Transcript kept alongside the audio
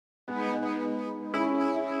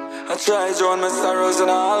I try drown my sorrows in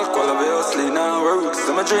alcohol, obviously now roots.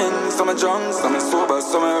 Some I drink, some I drunk, some I sober,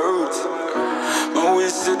 some I hurt. My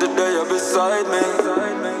wish is the day you're beside me,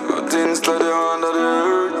 but instead you're under the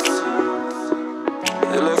hurt.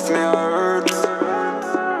 You left me hurt.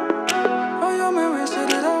 Oh, you may wish you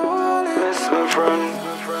did all it. Miss my friend.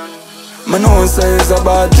 I know say it's a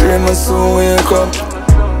bad dream, I soon wake up.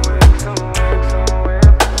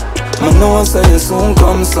 I know say you soon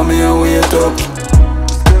come, so me I wait up.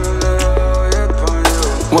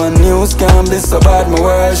 One news can't be so bad, my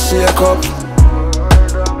world shake up.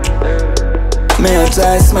 Me I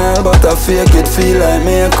try smile, but I fake it, feel like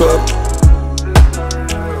makeup.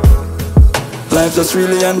 Life just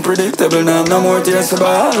really unpredictable, now no more tears to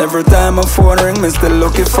ball. Every time my phone ring, me still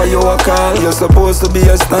looking for you a call. You're supposed to be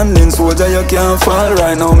a standing soldier, you can't fall.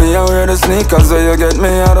 Right now me I wear the sneakers, so you get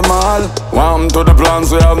me out of mall. Warm to the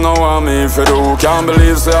plans, we have no army if you do. Can't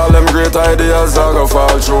believe say all them great ideas are gonna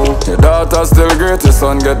fall through. Your daughter still great, your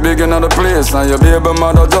son get big in other place. Now your baby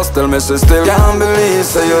mother just tell me she still can't believe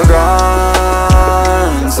say you're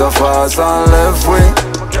gone so fast and left way.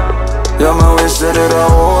 Yeah, me wish you did a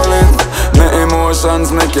hold it. My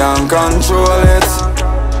emotions, me can't control it.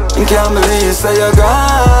 You can't believe say you're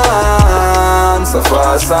gone so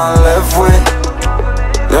fast and left way.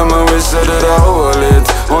 Yeah, me wish you did a hold it.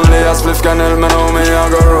 Only a spliff can help me know me I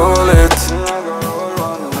go roll it.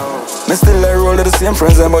 Me still I roll to the same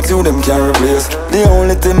friends, but you them can't replace. The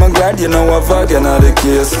only thing I'm glad you know I've again not the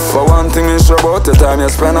case. For one thing is sure about the time you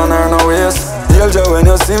spend on her no waste. Hail you when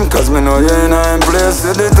you see him, cause me know you in a place.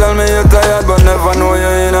 You did tell me you're tired, but never know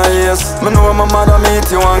you in a haste. Me know my mother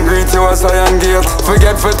meet you and greet you as I am gate.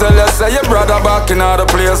 Forget for tell you say your brother back in other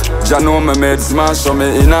place. Ya know me made smash, so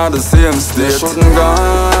me in the same state. You shouldn't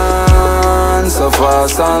gone so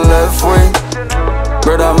fast and left way.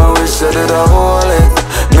 Brother, me wish you did a hold it.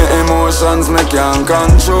 Me emotions, me can't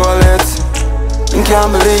control it. You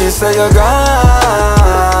can't believe say you're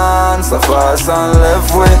gone so fast and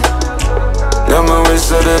left way. Yeah, me wish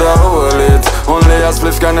you did a hold it. Only a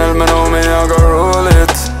spliff can help me know me I go roll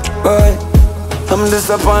it. But I'm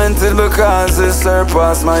disappointed because it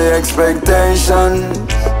surpassed my expectations.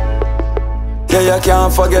 Yeah, you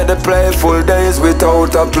can't forget the playful days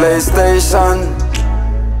without a PlayStation.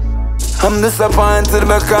 I'm disappointed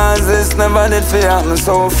because this never did feel happen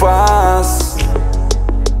so fast.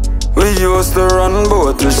 We used to run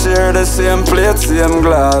both to share the same plate, same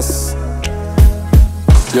glass.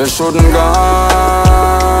 You shouldn't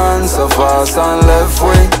gone so fast and left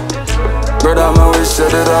way. Brother, me wish you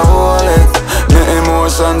did a hold it. My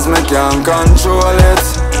emotions, me can't control it.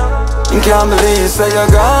 You can't believe say you're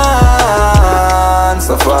gone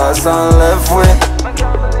so fast and left way.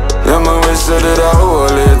 Yeah, me wish you did a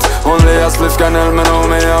hold it. Only a spliff can help me know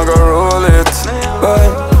me I go roll it.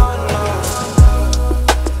 Bye.